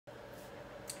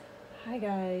Hi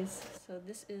guys, so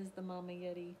this is the Mama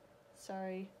Yeti.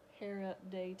 Sorry, hair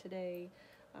up day today.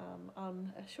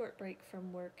 On a short break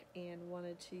from work and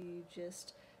wanted to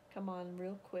just come on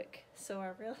real quick. So I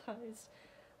realized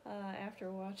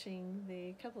after watching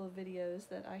the couple of videos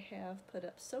that I have put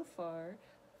up so far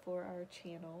for our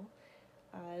channel,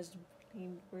 as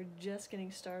we're just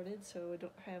getting started, so we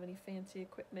don't have any fancy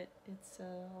equipment. It's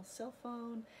all cell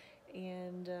phone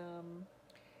and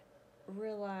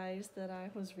realized that I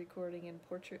was recording in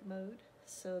portrait mode,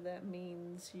 so that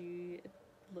means it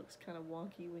looks kind of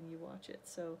wonky when you watch it.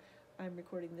 So I'm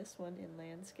recording this one in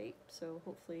landscape, so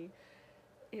hopefully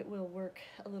it will work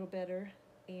a little better.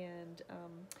 And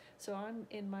so I'm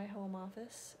in my home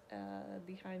office.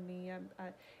 Behind me,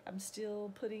 I'm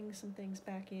still putting some things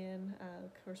back in.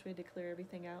 Of course, we had to clear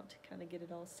everything out to kind of get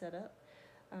it all set up.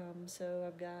 So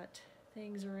I've got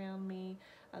things around me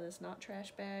that's not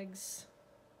trash bags.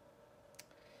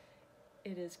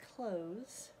 It is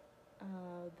clothes.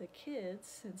 The kids,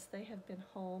 since they have been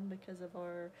home because of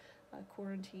our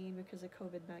quarantine because of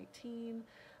COVID-19,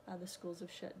 the schools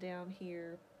have shut down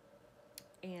here,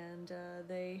 and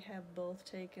they have both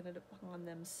taken it upon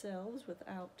themselves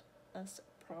without us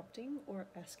prompting or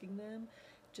asking them,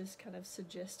 just kind of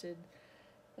suggested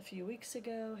a few weeks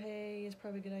ago, hey, it's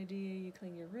probably a good idea you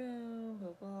clean your room,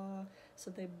 blah blah.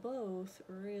 So they both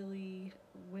really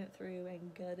went through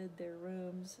and gutted their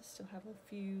rooms. They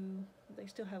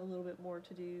still have a little bit more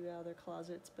to do out of their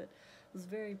closets, but I was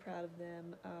very proud of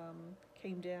them.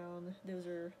 Came down, those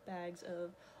are bags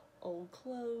of old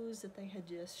clothes that they had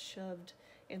just shoved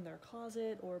in their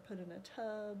closet or put in a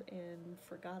tub and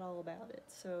forgot all about it.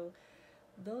 So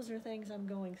those are things I'm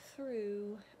going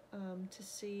through to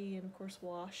see, and of course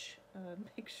wash,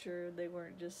 make sure they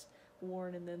weren't just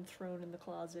worn and then thrown in the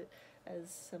closet as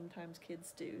sometimes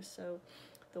kids do. So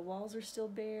the walls are still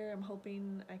bare. I'm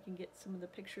hoping I can get some of the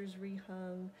pictures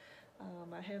rehung.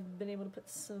 I have been able to put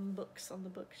some books on the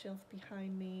bookshelf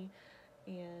behind me,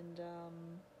 and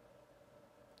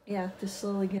yeah, just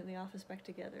slowly getting the office back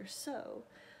together. So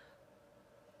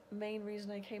main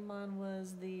reason I came on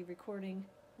was the recording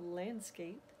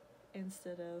landscape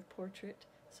instead of portrait.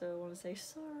 So I want to say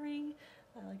sorry.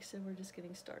 Like I said, we're just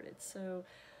getting started. So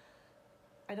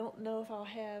I don't know if I'll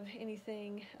have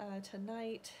anything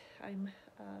tonight. I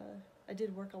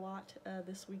did work a lot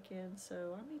this weekend,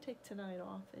 so I may take tonight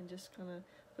off and just kind of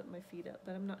put my feet up,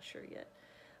 but I'm not sure yet.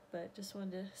 But just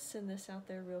wanted to send this out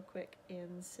there real quick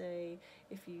and say,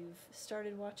 if you've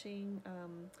started watching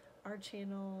our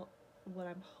channel, what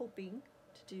I'm hoping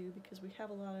to do, because we have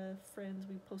a lot of friends,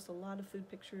 we post a lot of food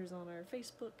pictures on our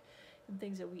Facebook and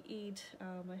things that we eat.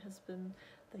 My husband,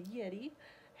 the Yeti,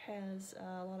 has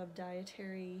a lot of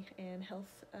dietary and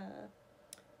health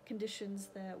conditions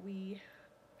that we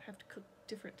have to cook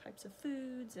different types of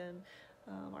foods, and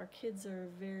our kids are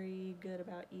very good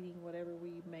about eating whatever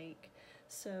we make.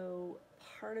 So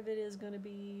part of it is going to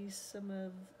be some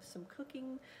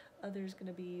cooking, others going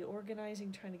to be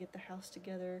organizing, trying to get the house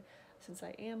together. Since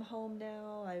I am home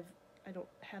now, I don't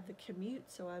have the commute,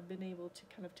 so I've been able to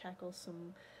kind of tackle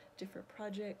some different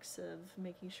projects of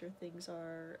making sure things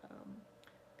are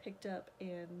picked up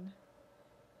and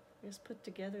just put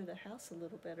together the house a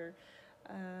little better.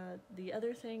 The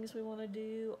other things we want to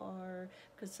do are,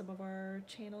 because some of our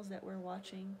channels that we're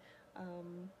watching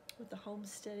with the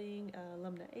homesteading,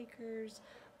 Lumna Acres,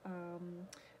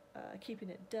 Keeping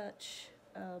It Dutch,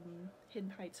 Hidden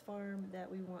Heights Farm,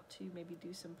 that we want to maybe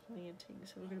do some planting.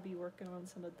 So we're going to be working on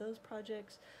some of those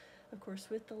projects. Of course,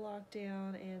 with the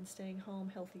lockdown and staying home,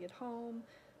 healthy at home,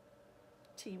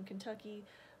 Team Kentucky,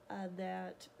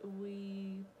 that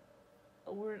I'm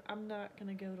not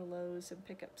going to go to Lowe's and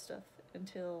pick up stuff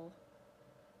until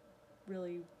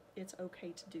really it's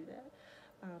okay to do that.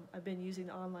 I've been using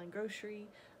the online grocery,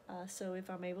 so if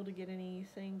I'm able to get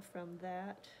anything from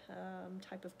that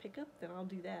type of pickup, then I'll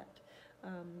do that.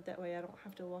 That way I don't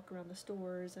have to walk around the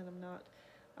stores, and I'm not,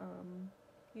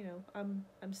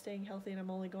 I'm staying healthy, and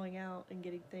I'm only going out and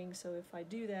getting things. So if I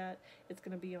do that, it's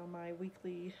going to be on my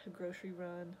weekly grocery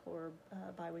run or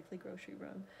bi-weekly grocery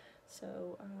run.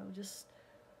 So just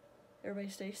everybody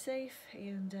stay safe,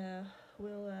 and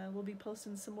we'll be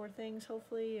posting some more things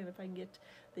hopefully. And if I can get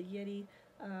the Yeti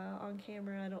on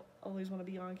camera, I don't always want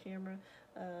to be on camera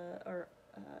or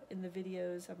in the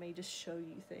videos. I may just show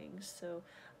you things. So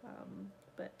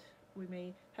but we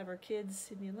may have our kids,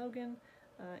 Sydney and Logan,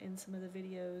 in some of the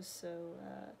videos. So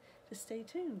just stay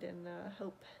tuned, and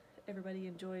hope everybody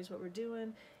enjoys what we're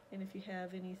doing. And if you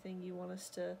have anything you want us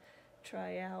to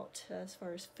try out as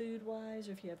far as food wise,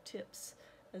 or if you have tips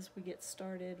as we get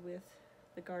started with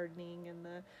the gardening and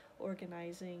the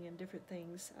organizing and different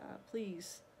things,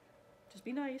 please just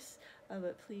be nice,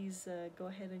 but please go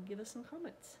ahead and give us some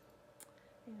comments.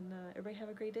 And everybody have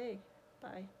a great day.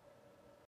 Bye.